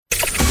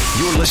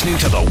You're listening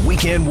to the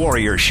Weekend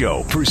Warrior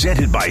Show,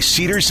 presented by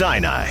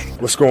Cedars-Sinai.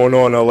 What's going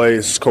on, LA?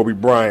 This is Kobe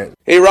Bryant.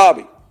 Hey,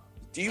 Robbie,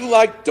 do you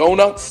like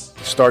donuts?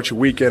 Start your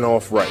weekend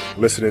off right,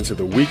 listening to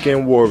the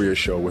Weekend Warrior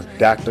Show with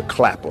Dr.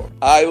 Clapper.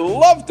 I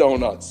love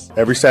donuts.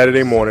 Every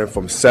Saturday morning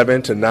from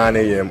 7 to 9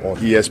 a.m. on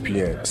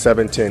ESPN,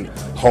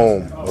 710,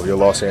 home of your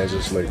Los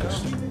Angeles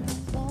Lakers.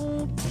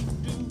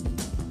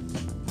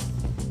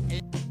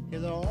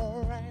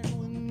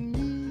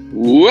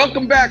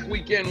 Welcome back,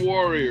 Weekend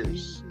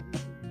Warriors.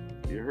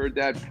 You heard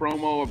that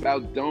promo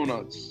about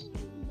donuts.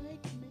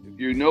 If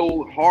you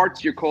know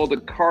hearts, you're called a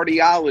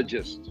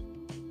cardiologist.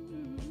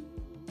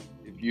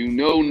 If you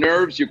know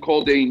nerves, you're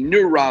called a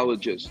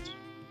neurologist.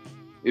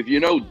 If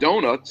you know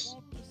donuts,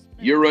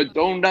 you're a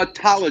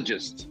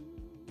donutologist.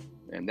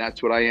 And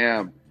that's what I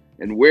am.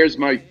 And where's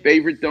my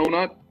favorite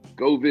donut?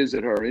 Go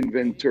visit her in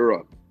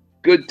Ventura.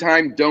 Good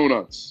Time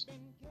Donuts.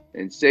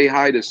 And say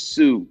hi to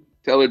Sue.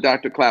 Tell her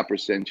Dr. Clapper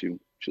sent you.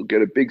 She'll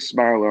get a big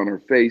smile on her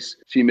face.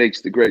 She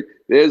makes the great.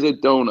 There's a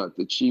donut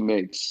that she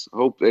makes.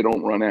 Hope they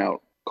don't run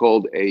out.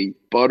 Called a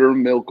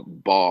buttermilk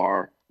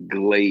bar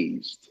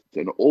glazed. It's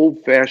an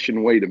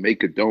old-fashioned way to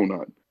make a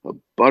donut. A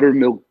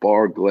buttermilk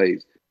bar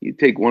glazed. You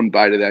take one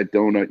bite of that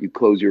donut, you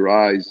close your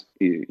eyes,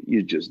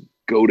 you just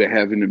go to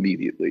heaven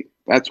immediately.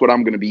 That's what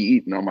I'm going to be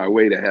eating on my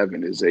way to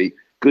heaven is a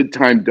Good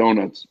Time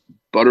Donuts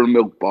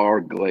buttermilk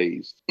bar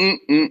glazed.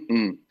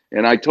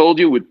 And I told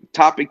you the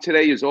topic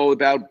today is all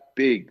about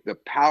big, the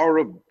power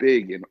of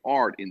big in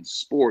art, in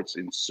sports,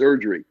 in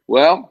surgery.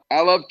 Well,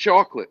 I love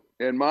chocolate,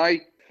 and my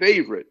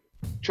favorite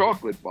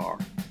chocolate bar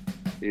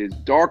is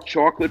dark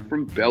chocolate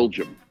from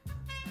Belgium.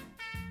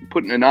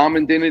 Putting an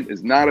almond in it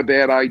is not a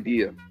bad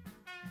idea.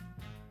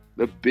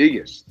 The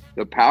biggest,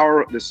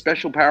 the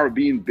special power of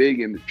being big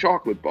in the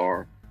chocolate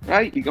bar,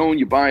 right? You go and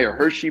you buy a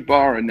Hershey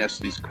bar, a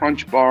Nestle's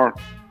Crunch bar,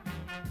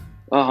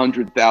 a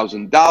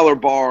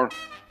 $100,000 bar,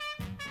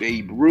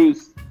 Babe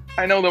Ruth.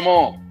 I know them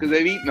all because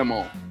they've eaten them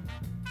all.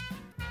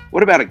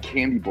 What about a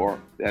candy bar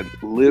that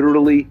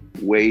literally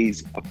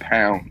weighs a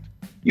pound?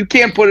 You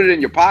can't put it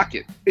in your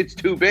pocket. It's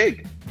too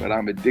big. But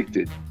I'm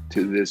addicted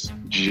to this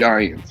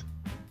giant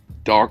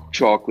dark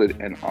chocolate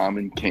and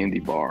almond candy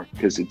bar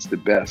because it's the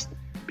best.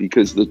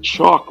 Because the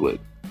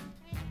chocolate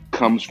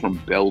comes from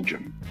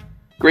Belgium.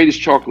 Greatest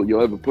chocolate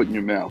you'll ever put in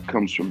your mouth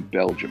comes from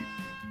Belgium.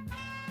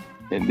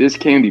 And this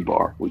candy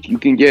bar, which you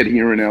can get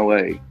here in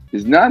LA,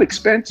 is not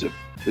expensive.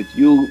 But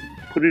you'll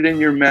put it in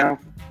your mouth,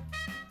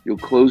 you'll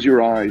close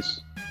your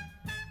eyes,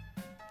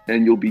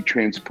 and you'll be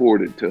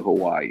transported to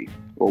Hawaii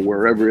or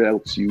wherever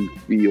else you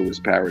feel is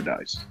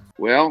paradise.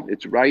 Well,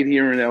 it's right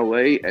here in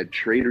LA at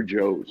Trader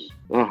Joe's.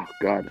 Oh,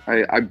 God,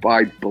 I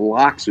buy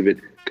blocks of it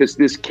because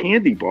this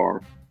candy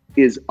bar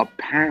is a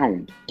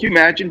pound. Can you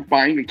imagine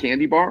buying a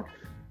candy bar?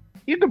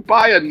 You could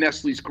buy a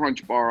Nestle's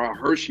Crunch bar, a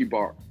Hershey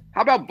bar.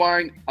 How about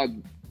buying a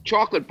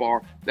chocolate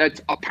bar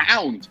that's a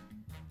pound?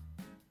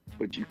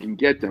 But you can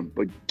get them.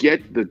 But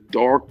get the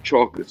dark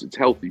chocolates. It's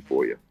healthy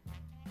for you.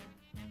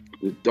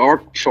 The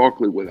dark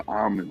chocolate with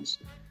almonds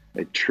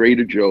at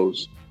Trader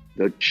Joe's.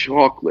 The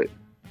chocolate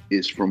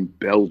is from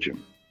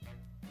Belgium.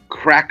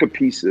 Crack a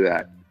piece of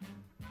that.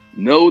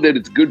 Know that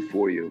it's good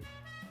for you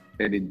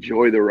and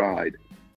enjoy the ride.